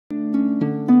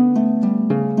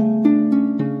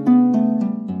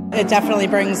it definitely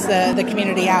brings the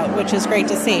community out, which is great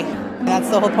to see.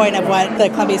 That's the whole point of what the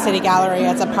Columbia City Gallery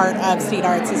as a part of Seed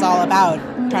Arts is all about,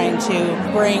 trying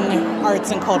to bring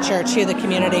arts and culture to the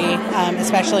community,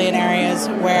 especially in areas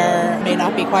where it may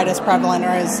not be quite as prevalent or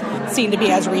as seen to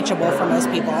be as reachable for most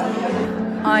people.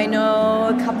 I know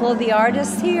a couple of the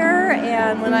artists here,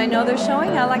 and when I know they're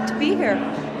showing, I like to be here.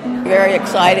 Very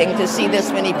exciting to see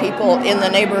this many people in the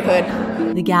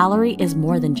neighborhood. The gallery is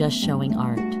more than just showing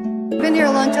art. I've been here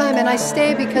a long time, and I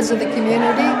stay because of the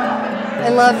community. I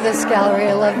love this gallery.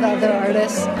 I love the other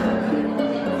artists.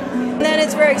 And then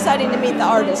it's very exciting to meet the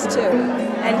artists too,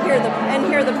 and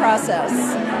hear the process.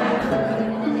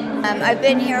 I've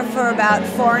been here for about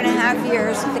 4.5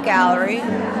 years at the gallery.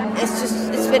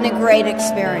 It's been a great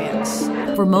experience.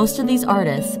 For most of these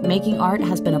artists, making art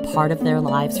has been a part of their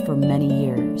lives for many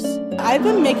years. I've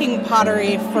been making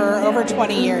pottery for over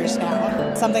 20 years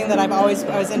now. Something that I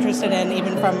was interested in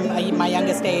even from my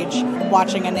youngest age,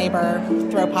 watching a neighbor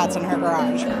throw pots in her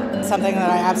garage. Something that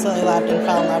I absolutely loved and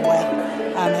fell in love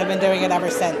with. I've been doing it ever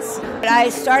since. I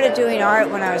started doing art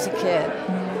when I was a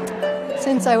kid.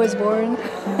 Since I was born.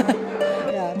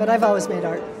 Yeah, but I've always made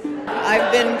art.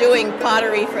 I've been doing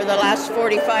pottery for the last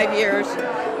 45 years.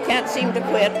 Can't seem to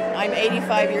quit. I'm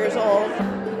 85 years old.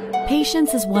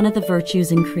 Patience is one of the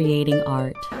virtues in creating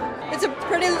art. It's a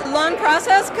pretty long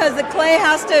process because the clay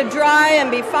has to dry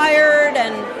and be fired,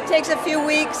 and it takes a few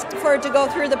weeks for it to go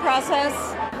through the process.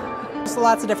 There's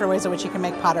lots of different ways in which you can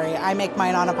make pottery. I make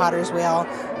mine on a potter's wheel,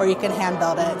 or you can hand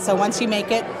build it. So once you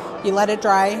make it, you let it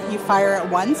dry, you fire it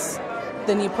once,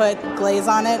 then you put glaze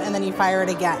on it, and then you fire it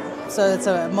again. So it's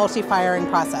a multi-firing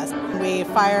process. We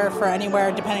fire for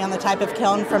anywhere, depending on the type of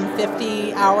kiln, from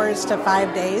 50 hours to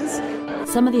 5 days.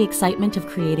 Some of the excitement of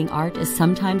creating art is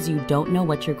sometimes you don't know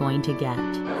what you're going to get.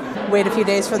 Wait a few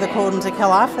days for the kiln to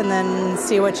kill off and then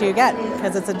see what you get,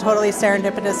 because it's a totally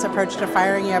serendipitous approach to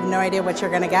firing. You have no idea what you're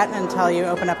going to get until you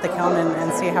open up the kiln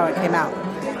and see how it came out.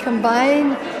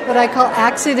 Combine what I call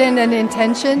accident and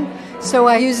intention. So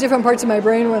I use different parts of my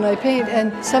brain when I paint,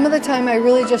 and some of the time I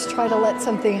really just try to let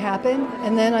something happen,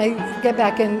 and then I get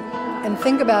back and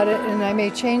think about it, and I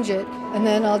may change it, and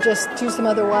then I'll just do some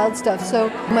other wild stuff. So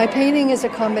my painting is a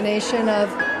combination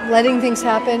of letting things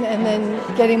happen and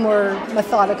then getting more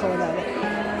methodical about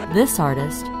it. This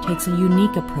artist takes a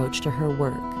unique approach to her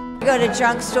work. I go to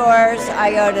junk stores,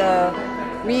 I go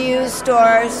to reuse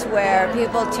stores where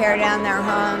people tear down their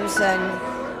homes and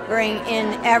bring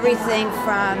in everything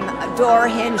from door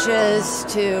hinges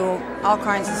to all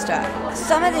kinds of stuff.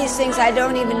 Some of these things I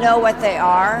don't even know what they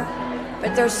are,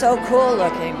 but they're so cool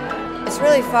looking. It's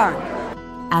really fun.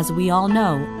 As we all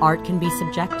know, art can be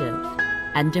subjective,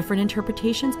 and different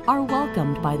interpretations are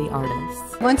welcomed by the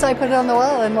artists. Once I put it on the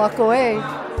wall and walk away,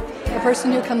 the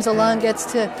person who comes along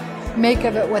gets to make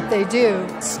of it what they do.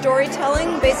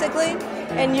 Storytelling, basically,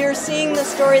 and you're seeing the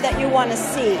story that you want to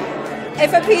see.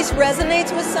 If a piece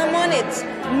resonates with someone,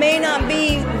 it may not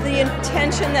be the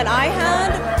intention that I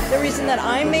had. The reason that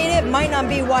I made it might not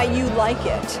be why you like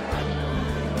it.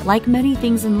 Like many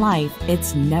things in life,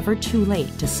 it's never too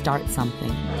late to start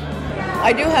something.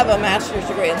 I do have a master's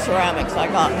degree in ceramics I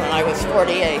got when I was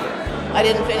 48. I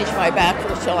didn't finish my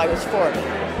bachelor's till I was 40.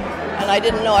 And I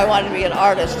didn't know I wanted to be an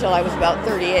artist till I was about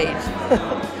 38.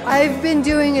 I've been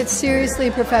doing it seriously,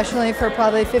 professionally for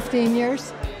probably 15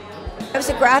 years. I was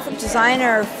a graphic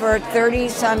designer for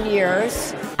 30-some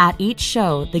years. At each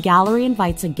show, the gallery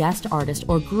invites a guest artist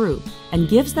or group and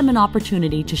gives them an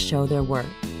opportunity to show their work.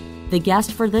 The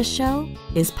guest for this show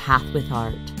is Path with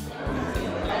Art.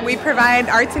 We provide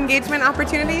arts engagement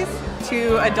opportunities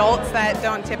to adults that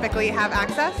don't typically have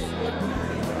access.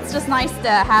 It's just nice to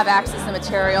have access to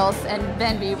materials and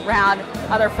then be around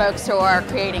other folks who are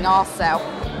creating also.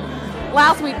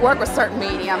 Allows me to work with certain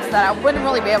mediums that I wouldn't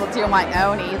really be able to do on my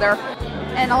own either.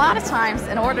 And a lot of times,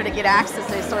 in order to get access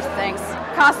to these sorts of things,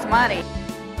 it costs money.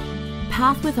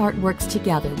 Path with Art works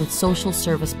together with social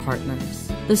service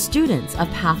partners. The students of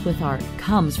Path with Art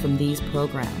comes from these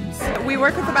programs. We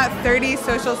work with about 30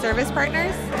 social service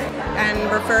partners and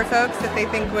refer folks that they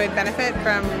think would benefit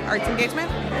from arts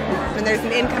engagement. And there's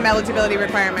an income eligibility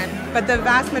requirement. But the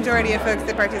vast majority of folks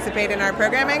that participate in our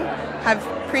programming have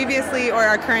previously or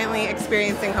are currently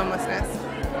experiencing homelessness.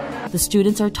 The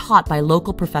students are taught by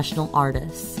local professional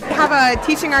artists. We have a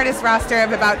teaching artist roster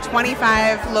of about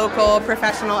 25 local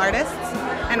professional artists,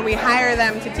 and we hire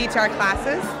them to teach our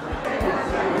classes.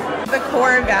 The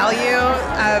core value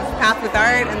of Path with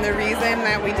Art and the reason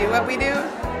that we do what we do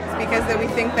is because that we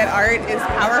think that art is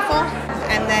powerful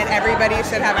and that everybody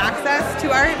should have access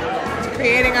to art, to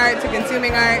creating art, to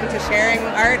consuming art, and to sharing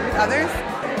art with others.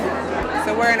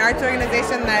 So we're an arts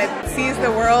organization that sees the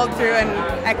world through an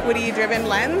equity-driven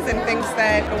lens and thinks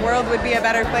that the world would be a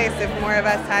better place if more of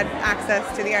us had access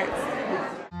to the arts.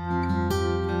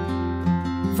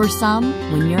 For some,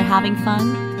 when you're having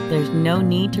fun, there's no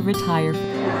need to retire.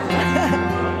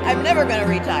 I'm never going to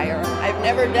retire. I've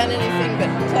never done anything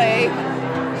but play,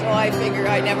 so I figure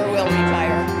I never will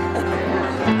retire.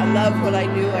 I love what I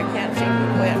do. I can't seem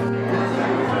to quit.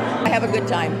 I have a good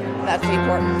time. That's the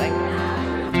important thing.